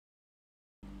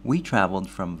We traveled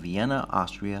from Vienna,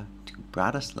 Austria to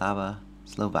Bratislava,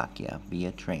 Slovakia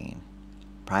via train.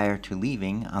 Prior to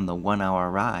leaving on the 1-hour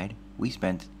ride, we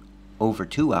spent over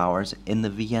 2 hours in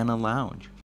the Vienna Lounge.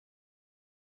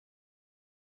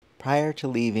 Prior to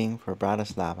leaving for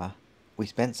Bratislava, we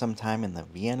spent some time in the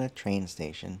Vienna train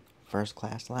station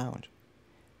first-class lounge.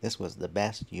 This was the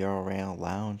best Eurorail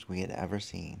lounge we had ever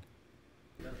seen.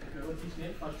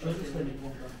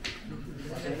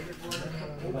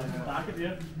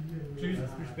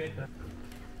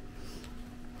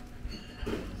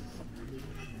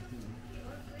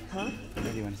 Huh?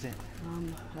 Where do you want to sit?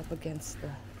 Up against the...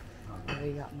 Oh,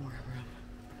 you got more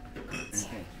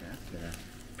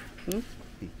room.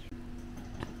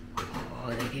 Oh,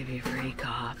 they give you free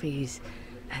coffees,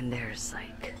 and there's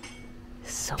like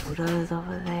sodas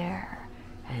over there,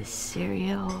 and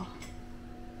cereal.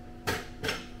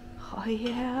 Oh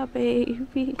yeah,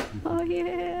 baby. Oh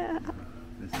yeah.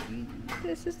 The sweet.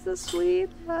 This is the sweet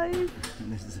life.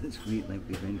 This is the sweet life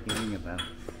we've been hearing about.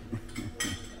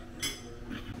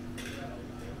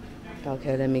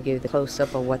 Okay, let me give you the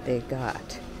close-up of what they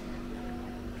got.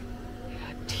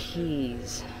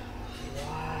 Teas,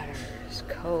 waters,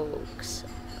 cokes.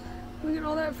 Look at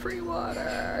all that free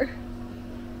water.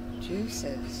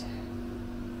 Juices.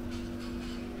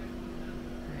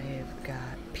 I've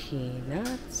got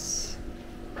peanuts,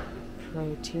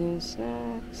 protein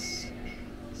snacks.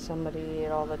 Somebody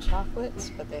ate all the chocolates,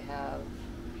 but they have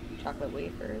chocolate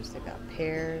wafers. They got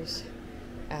pears,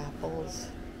 apples,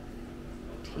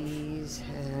 teas,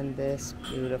 and this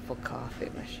beautiful coffee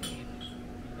machine.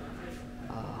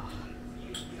 Oh,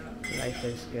 life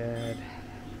is good.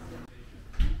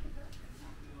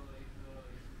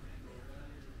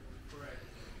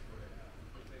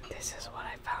 This is what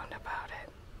I found about it.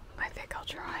 I think I'll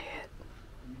try it.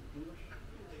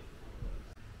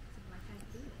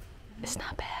 It's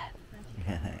not bad.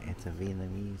 Yeah, it's a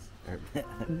Vietnamese or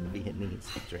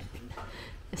Vietnamese drink.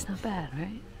 It's not bad,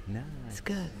 right? No, It's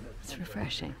good. It's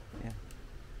refreshing. Yeah.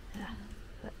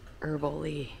 Yeah.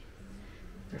 Herbally,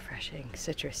 refreshing,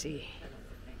 citrusy.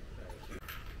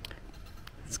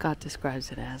 Scott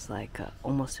describes it as like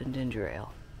almost a ginger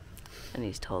ale, and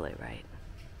he's totally right.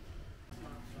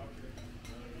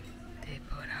 They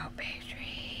put out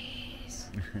pastries.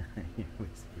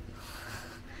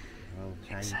 We'll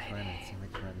try each Exciting. one and see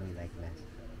which one we like best.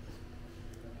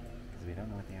 Because we don't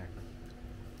know what they are.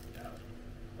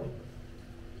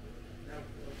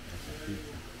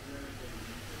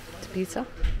 It's pizza?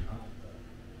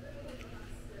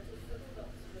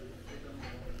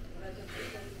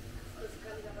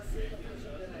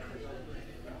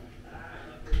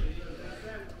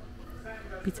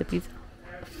 Pizza, pizza. I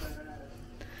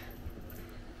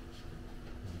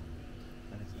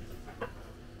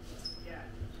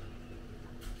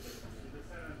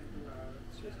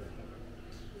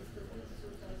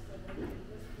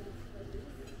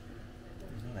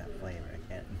know that flavor. I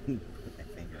can't put my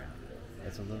finger out.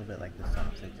 It's a little bit like the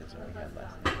sausages that we had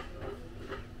last night.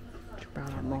 Brown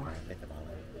Kinda more. like a bit of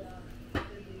olive.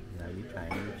 Now you try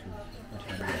and you choose which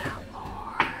one you like.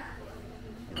 More.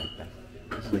 You like that?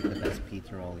 This is like the best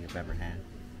pizza roll you've ever had.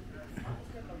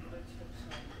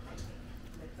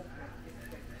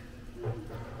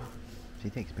 She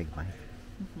takes big bites.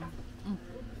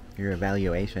 Your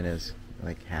evaluation is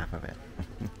like half of it.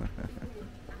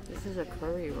 This is a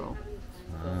curry roll.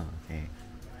 Oh, okay.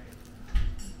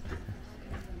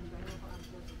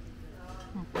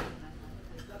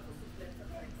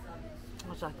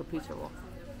 It's like a pizza roll.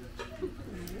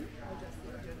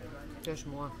 There's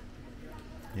more.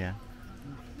 Yeah.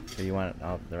 So you want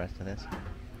all the rest of this?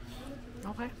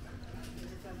 Okay.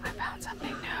 I found something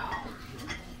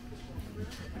new.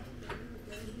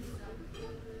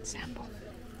 Sample.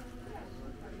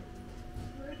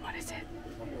 What is it?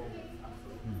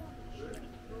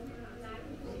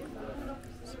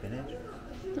 Spinach?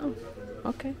 Oh,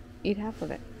 okay. Eat half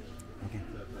of it. Okay.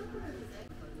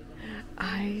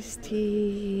 Iced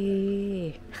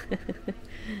tea.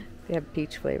 They have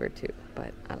peach flavor too,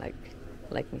 but I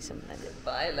like me some lemon.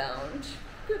 Bye, lounge.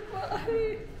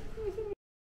 Goodbye.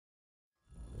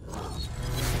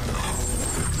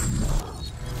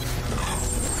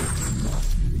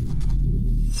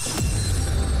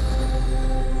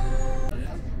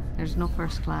 There's no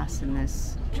first class in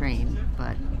this train,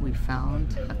 but we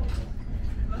found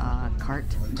a cart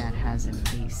that has an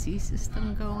AC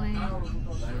system going.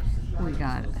 We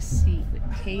got a seat with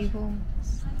tables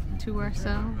to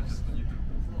ourselves.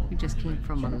 We just came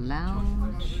from a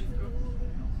lounge.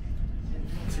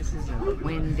 This is a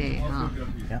wind day, huh?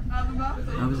 Yeah.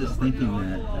 I was just thinking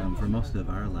that for most of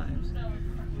our lives,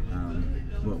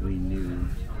 what we knew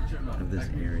of this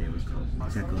area was called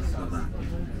Czechoslovakia.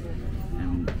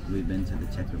 And we've been to the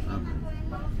Czech Republic,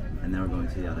 and now we're going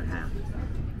to the other half,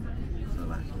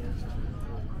 Slovakia.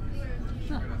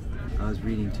 I was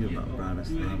reading too about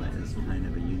Bratislava. It's kind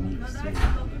of a unique city.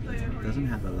 It doesn't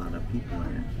have a lot of people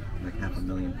in it, like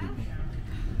 500,000 people,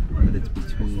 but it's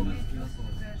between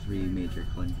three major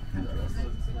countries.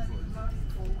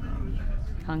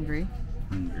 Hungary,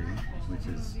 which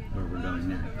is where we're going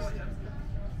next.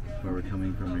 Where we're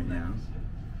coming from right now,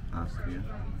 Austria,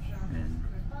 and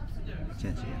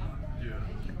Czechia.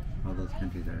 All those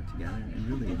countries are together, and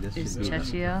really this is should be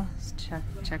Czechia,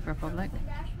 Czech Republic?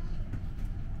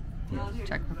 Yeah.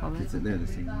 Czech Republic? They're the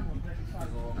same.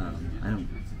 I don't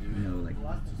know like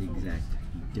the exact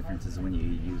differences when you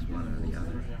use one or the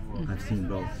other. I've seen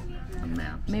both on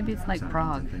maps. Maybe it's like signs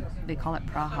Prague. and things. They call it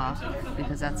Praha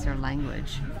because that's their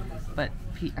language, but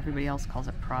everybody else calls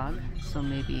it Prague. So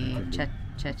maybe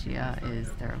Czechia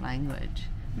is their language,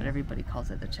 but everybody calls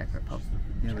it the Czech Republic.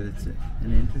 Yeah, but it's an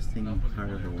interesting part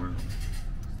of the world,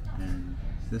 and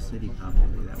this city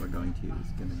probably that we're going to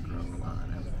is going to grow a lot,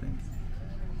 I would think.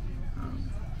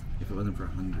 If it wasn't for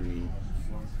Hungary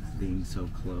being so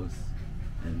close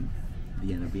and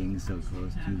Vienna being so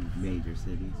close, two major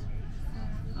cities,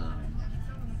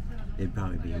 it'd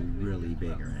probably be really big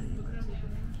already.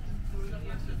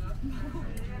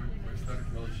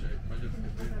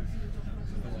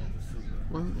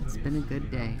 Well, it's been a good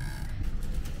day.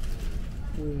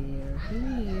 We're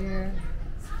here.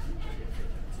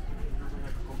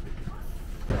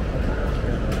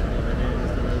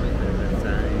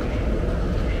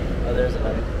 Oh, there's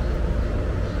another.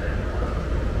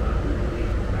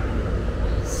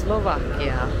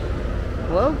 Slovakia.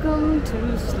 Welcome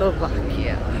to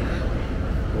Slovakia.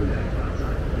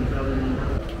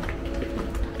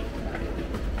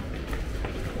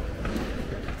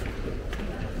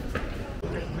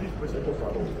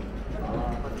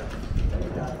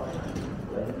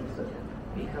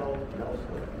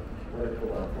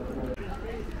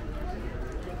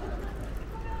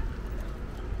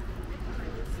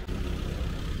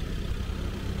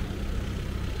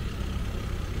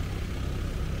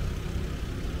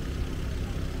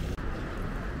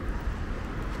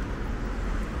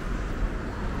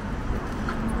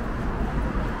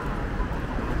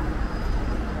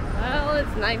 Well,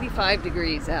 it's 95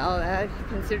 degrees out. I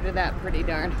consider that pretty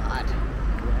darn hot.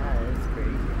 Yeah, it's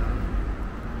crazy.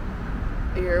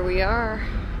 Here we are.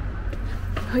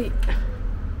 Hey.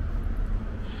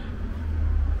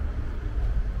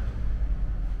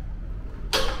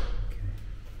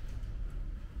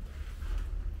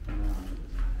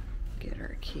 Get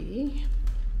our key.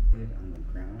 Put it on the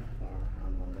ground floor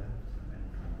on the left and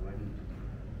wooden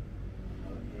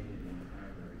located in the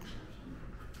hardware section.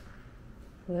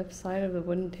 Left side of the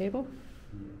wooden table?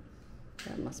 Yes.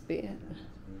 That must be it.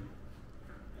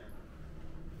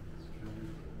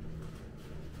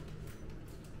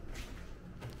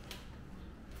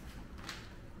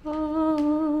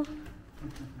 Oh,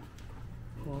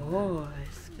 oh,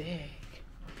 it's big.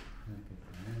 Look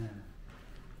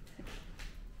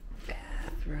at that.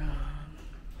 Bathroom.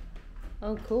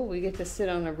 Oh, cool. We get to sit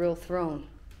on a real throne.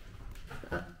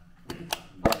 Nice.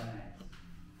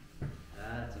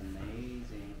 That's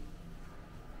amazing.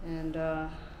 And,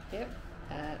 yep,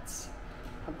 that's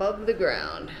above the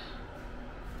ground.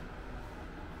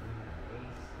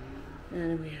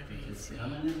 And we have It's AC.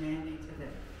 coming in handy today.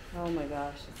 Oh my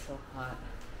gosh, it's so hot.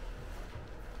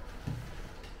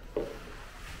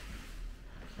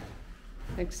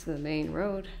 Next to the main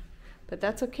road. But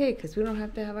that's okay, because we don't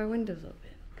have to have our windows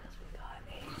open. Because we got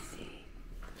AC.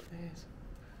 There's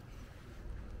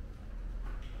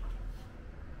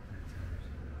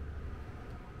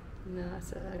No,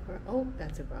 that's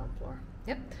that's a ground floor.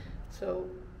 Yep. So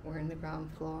we're in the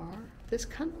ground floor. This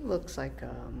kind of looks like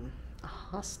a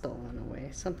hostel in a way,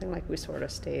 something like we sort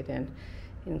of stayed in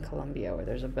Colombia, where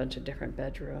there's a bunch of different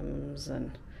bedrooms,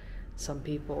 and some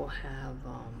people have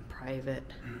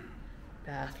private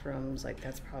bathrooms. Like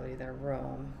that's probably their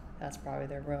room. That's probably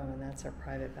their room, and that's their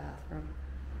private bathroom.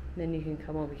 And then you can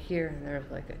come over here, and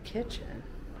there's like a kitchen.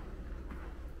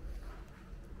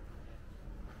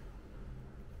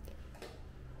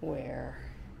 Where,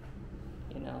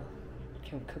 you know, you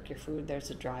can cook your food. There's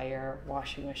a dryer,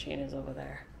 washing machine is over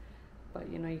there.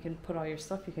 But, you know, you can put all your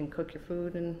stuff, you can cook your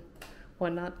food and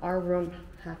whatnot. Our room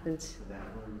happens. That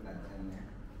room that's in there,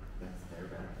 that's their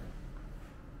bathroom.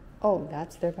 Oh,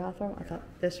 that's their bathroom? I thought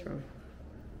this room.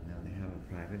 No, they have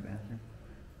a private bathroom.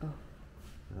 Oh.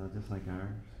 So just like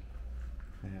ours,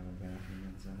 they have a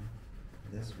bathroom inside.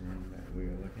 This room that we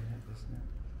were looking at just now,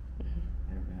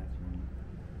 their bathroom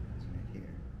is right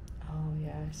here. Oh,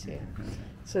 yeah, I see it.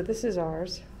 So this is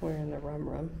ours. We're in the rum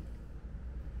room.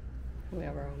 We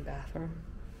have our own bathroom.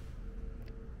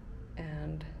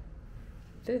 And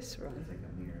this room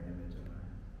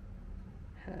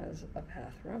has a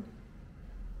bathroom.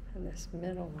 And this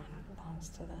middle one belongs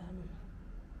to them.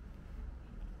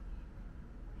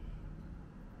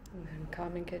 And then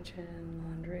common kitchen,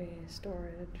 laundry,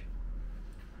 storage.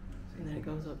 And then it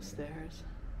goes upstairs.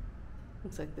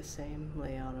 Looks like the same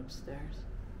layout upstairs.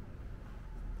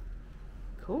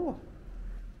 Cool.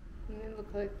 And they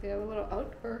look like they have a little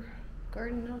outdoor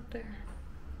garden out there.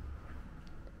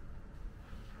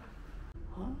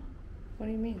 Huh? What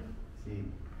do you mean? See?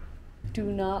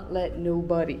 Do not let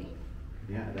nobody.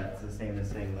 Yeah, that's the same as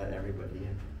saying let everybody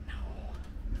in. No.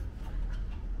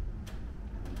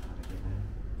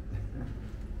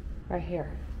 Right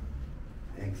here.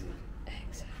 Exit.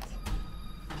 Exit.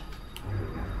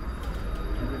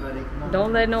 Everybody, come on.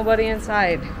 Don't let nobody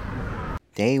inside.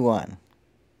 Day 1.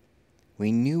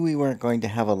 We knew we weren't going to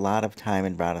have a lot of time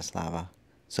in Bratislava,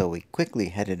 so we quickly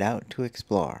headed out to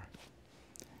explore.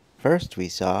 First we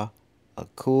saw a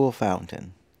cool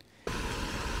fountain.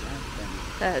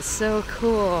 That's so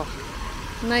cool.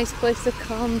 Nice place to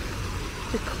come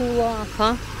to cool off,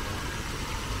 huh?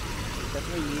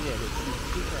 Definitely needed. It's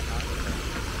super hot.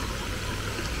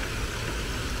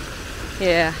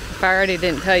 Yeah, if I already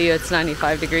didn't tell you, it's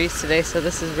 95 degrees today, so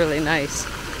this is really nice.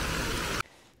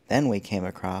 Then we came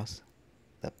across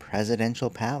the presidential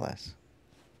palace.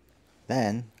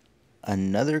 Then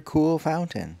another cool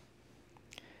fountain.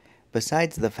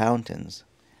 Besides the fountains,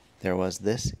 there was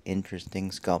this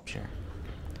interesting sculpture.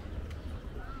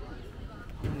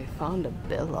 We found a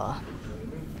Billa.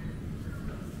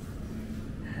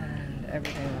 And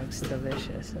everything looks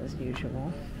delicious as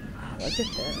usual. Wow, look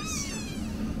at this.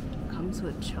 Comes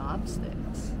with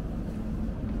chopsticks.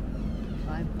 $5.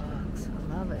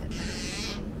 I love it.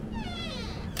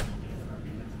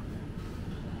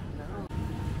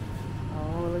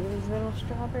 Oh, look at these little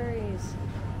strawberries.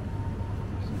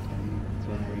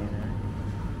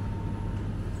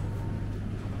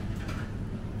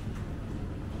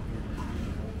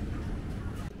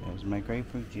 There's my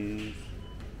grapefruit juice.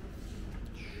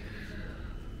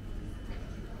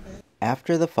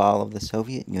 After the fall of the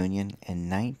Soviet Union in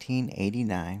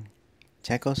 1989,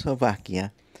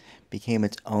 Czechoslovakia became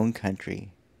its own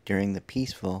country during the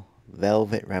peaceful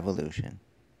Velvet Revolution.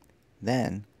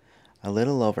 Then, a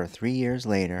little over 3 years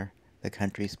later, the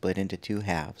country split into two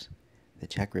halves, the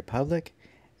Czech Republic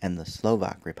and the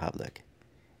Slovak Republic,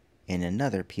 in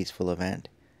another peaceful event,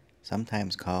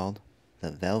 sometimes called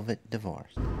the Velvet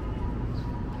Divorce.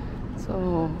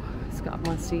 So, Scott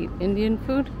wants to eat Indian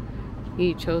food.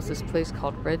 He chose this place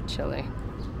called Red Chilli.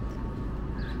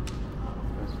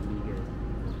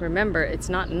 Remember, it's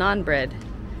not naan bread.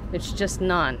 It's just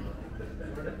naan.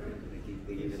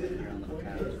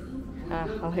 I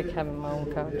like having my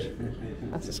own couch.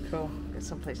 This is cool. Got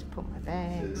someplace to put my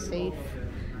bag, safe.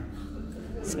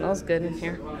 It smells good in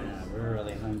here. Yeah, we're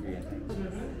really hungry, I think.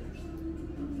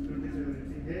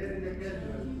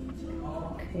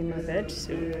 Cream of veg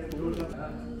soup.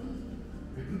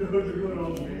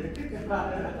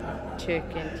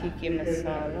 Chicken tikka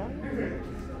masala.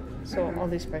 So all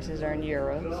these prices are in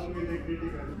euros.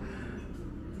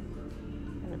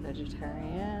 And a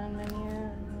vegetarian menu.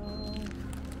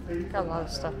 Got a lot of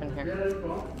stuff in here.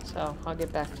 So I'll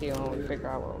get back to you when we figure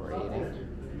out what we're eating.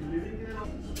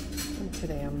 And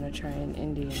today I'm going to try an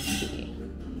Indian tea.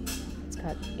 It's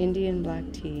got Indian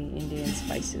black tea, Indian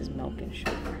spices, milk, and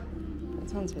sugar. That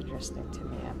sounds interesting to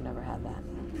me. I've never had that.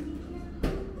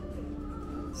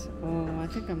 So I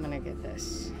think I'm going to get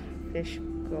this. Fish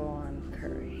Goan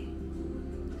curry.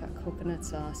 Got coconut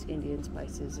sauce, Indian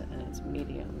spices, and it's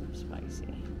medium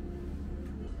spicy.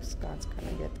 Scott's going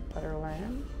to get the butter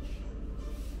lamb.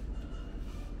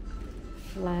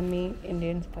 Lamb meat,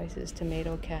 Indian spices,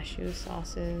 tomato, cashew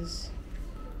sauces,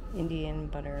 Indian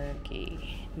butter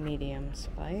ghee, medium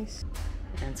spice.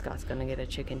 And Scott's gonna get a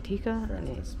chicken tikka, and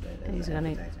he's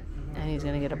gonna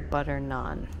get a butter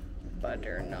naan.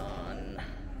 Butter naan.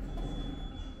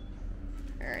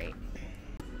 All right.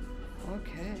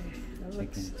 Okay. That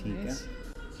looks Chicken nice. tikka.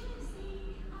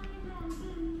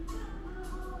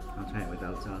 I'll try it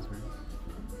without sauce first.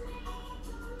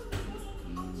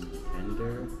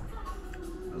 Tender.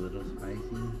 A little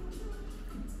spicy.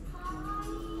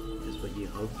 Just what you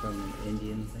hope from an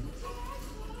Indian thing.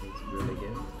 It's really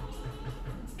good.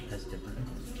 That's different.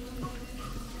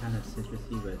 It's kind of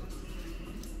citrusy, but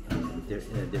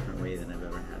in a different way than I've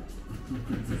ever had.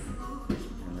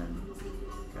 And then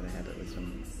gotta have it with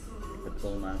some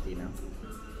diplomat, you know.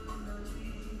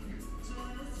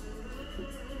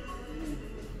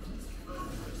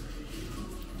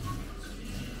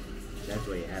 That's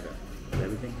why you have it.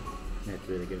 Everything? That's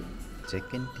really good.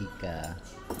 Chicken tikka.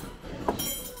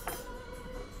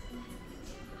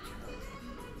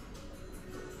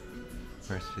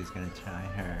 First, she's gonna try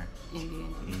her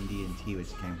Indian tea,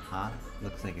 which came hot.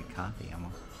 Looks like a coffee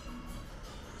almost.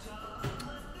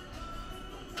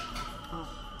 Oh,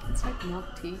 it's like milk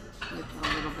tea with a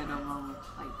little bit of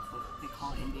like what they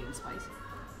call Indian spice.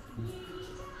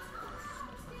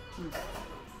 It's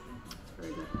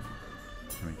very good.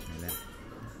 Let me try that.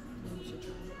 You should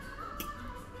try it.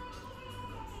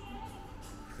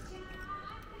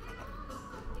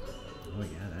 Oh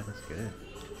yeah, that is good.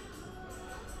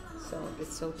 So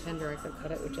it's so tender I could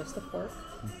cut it with just a fork.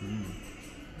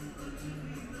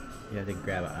 You have to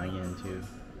grab an onion too.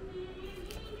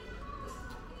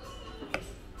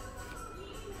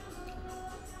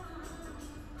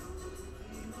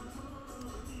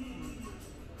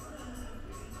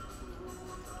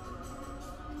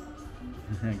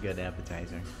 Good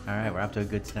appetizer. All right, we're off to a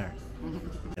good start.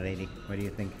 Lady, what do you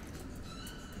think?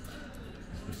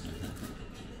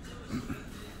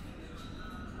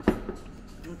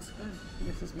 Looks good.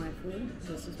 This is my food.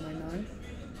 This is my naan.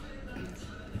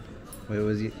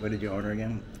 What did you order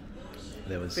again?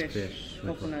 There was fish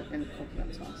with coconut and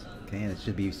coconut sauce. Okay, and it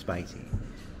should be spicy.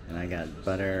 And I got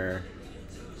butter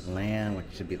lamb, which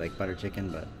should be like butter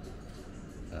chicken, but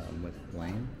with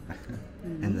lamb.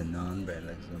 And the naan bread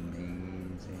looks amazing.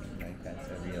 Like that's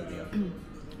a real deal.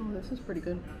 Oh, this is pretty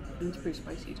good. And it's pretty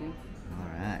spicy too. All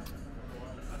right.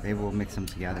 Maybe we'll mix them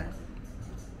together.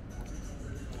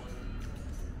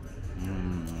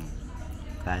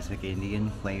 Classic Indian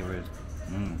flavors.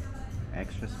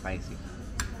 Extra spicy.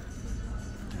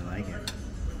 I like it.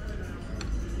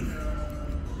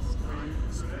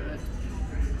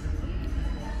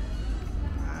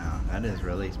 Wow, that is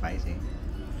really spicy.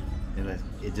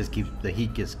 It just keeps, the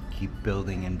heat just keep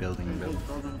building and building and building.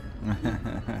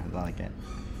 I like it.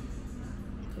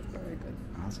 Very good.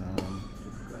 Awesome.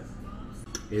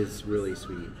 It's really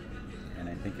sweet, and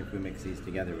I think if we mix these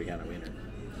together, we got a winner.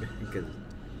 Because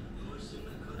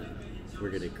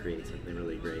we're gonna create something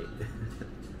really great.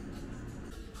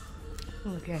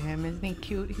 Look at him, isn't he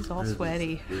cute? He's all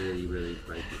sweaty. Really, really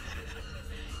spicy.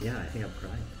 Yeah, I think I'm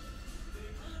crying.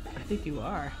 I think you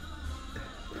are.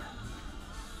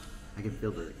 I can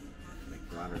feel the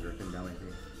water dripping down my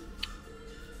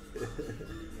face.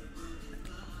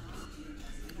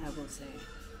 I will say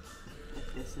that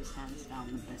this is hands down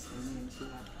the best Indian food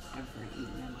I've ever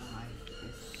eaten in my life.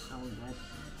 It's so good.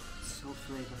 It's so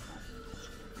flavorful. It's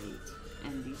great.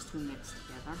 And these two mixed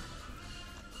together,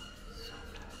 so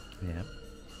good. Yep.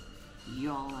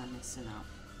 Y'all are missing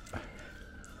out.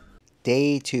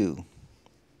 Day 2.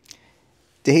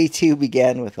 Day 2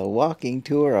 began with a walking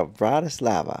tour of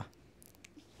Bratislava.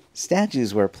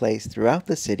 Statues were placed throughout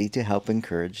the city to help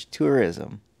encourage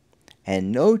tourism, and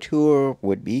no tour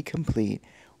would be complete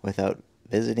without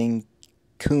visiting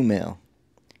Kumil.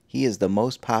 He is the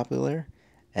most popular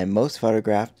and most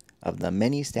photographed of the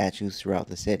many statues throughout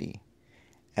the city.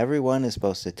 Everyone is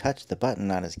supposed to touch the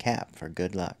button on his cap for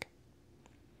good luck.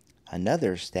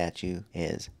 Another statue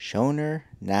is Shoner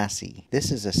Nasi.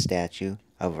 This is a statue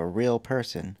of a real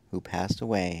person who passed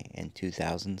away in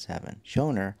 2007.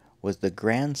 Shoner was the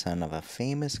grandson of a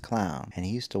famous clown, and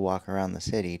he used to walk around the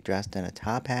city dressed in a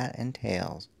top hat and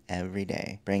tails every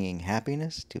day, bringing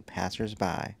happiness to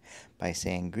passers-by by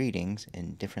saying greetings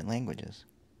in different languages.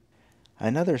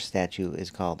 Another statue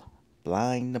is called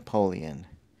Blind Napoleon.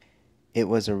 It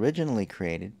was originally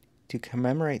created to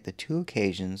commemorate the 2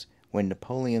 occasions when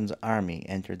Napoleon's army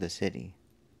entered the city.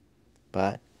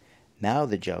 But now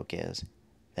the joke is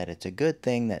that it's a good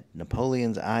thing that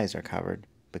Napoleon's eyes are covered,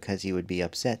 because he would be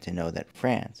upset to know that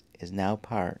France is now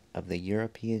part of the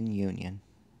European Union.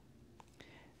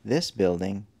 This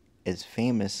building is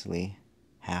famously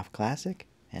half classic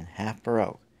and half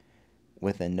Baroque,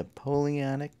 with a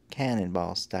Napoleonic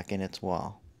cannonball stuck in its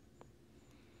wall.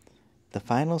 The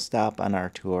final stop on our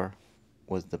tour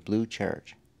was the Blue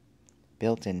Church.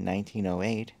 Built in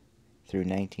 1908 through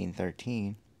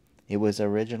 1913, it was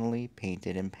originally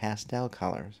painted in pastel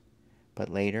colors, but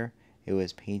later it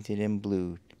was painted in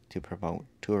blue to promote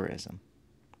tourism.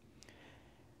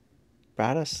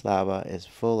 Bratislava is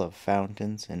full of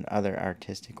fountains and other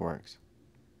artistic works.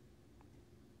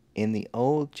 In the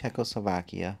old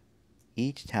Czechoslovakia,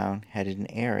 each town had an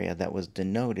area that was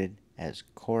denoted as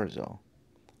Korzo,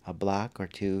 a block or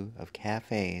two of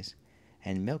cafes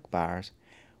and milk bars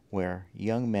where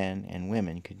young men and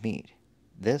women could meet.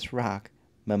 This rock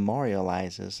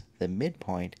memorializes the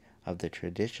midpoint of the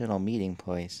traditional meeting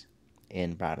place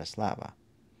in Bratislava.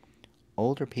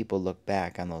 older people look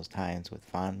back on those times with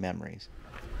fond memories.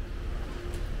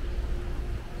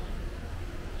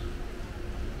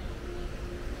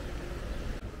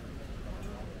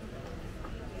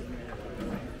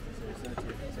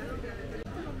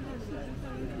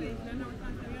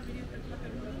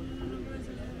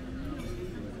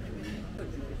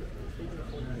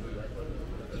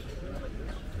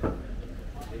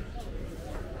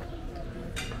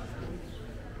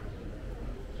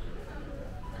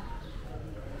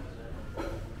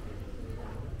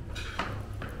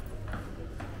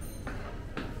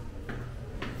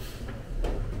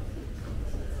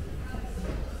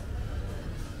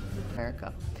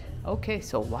 America. Okay,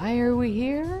 so why are we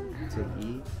here? To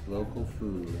eat local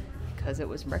food. Because it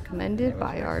was recommended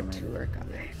by our tour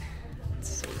guide. Let's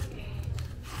see.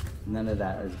 None of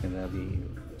that is going to be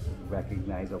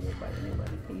recognizable by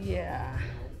anybody. Yeah.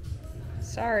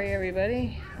 Sorry,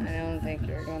 everybody. I don't think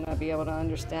you're going to be able to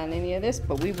understand any of this,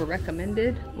 but we were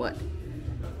recommended what?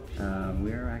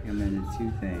 We were recommended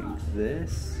two things.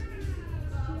 This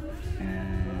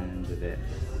and this.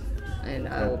 And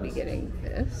I will be getting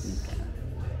this. Okay.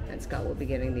 And Scott will be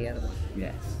getting the other one.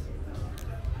 Yes.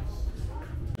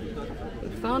 We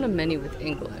found a menu with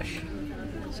English.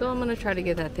 So I'm going to try to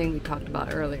get that thing we talked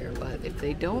about earlier. But if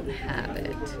they don't have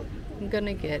it, I'm going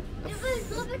to get a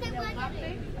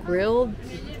grilled.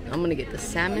 I'm going to get the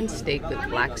salmon steak with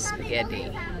black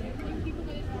spaghetti.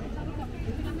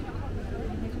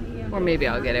 Or maybe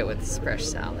I'll get it with fresh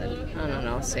salad. I don't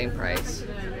know, same price.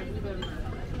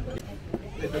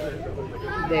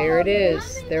 There it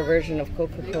is, their version of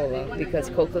Coca-Cola,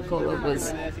 because Coca-Cola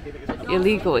was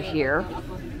illegal here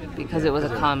because it was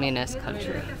a communist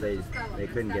country. They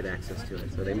couldn't get access to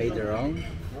it, so they made their own,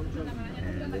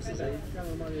 and this is it.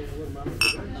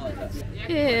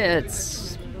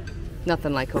 It's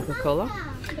nothing like Coca-Cola,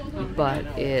 but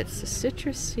it's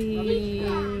citrusy.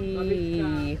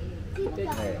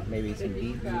 Maybe some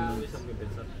beetroots,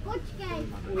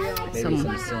 maybe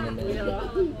some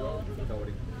cinnamon.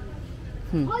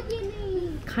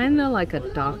 Kind of like a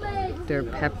Dr.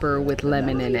 Pepper with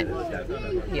lemon in it.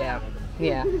 Yeah,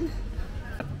 yeah.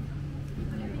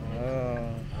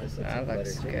 Oh, that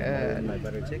looks good. My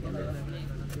butter chicken.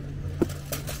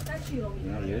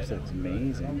 Wow, yours looks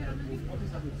amazing.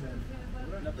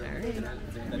 Alright,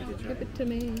 give it to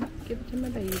me. Give it to my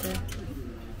baby.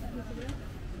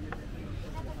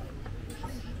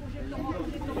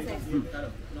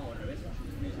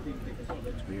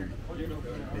 It's weird.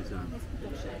 It's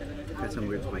got some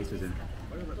weird spices in it.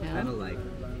 Yeah. Kind of like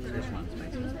Szechuan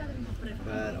spices.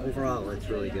 But overall, it's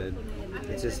really good.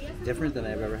 It's just different than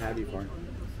I've ever had before.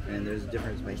 And there's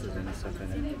different spices and stuff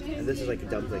in it. And this is like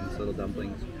dumplings, little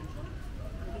dumplings.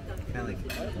 Kind of like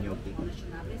gnocchi.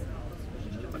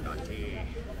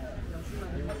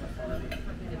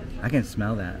 I can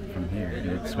smell that from here.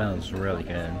 It smells really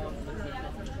good.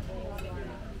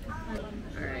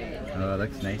 Oh, it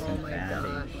looks nice and fatty.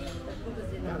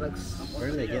 That looks... Where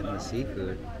are they getting the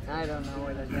seafood? I don't know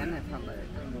where they're getting it from, but...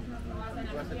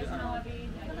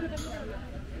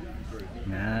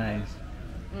 Nice.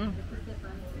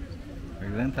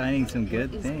 We've been finding some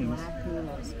good things.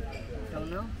 Don't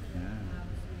know?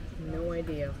 Yeah. No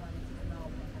idea.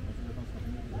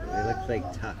 They look like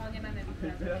tough.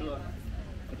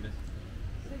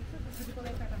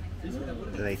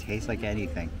 Do they taste like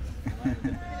anything?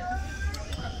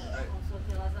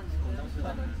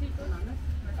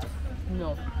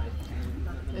 No.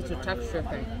 It's a texture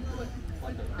thing.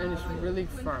 And it's really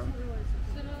firm.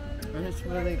 And it's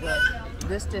really good.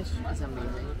 This dish is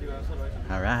amazing.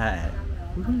 All right.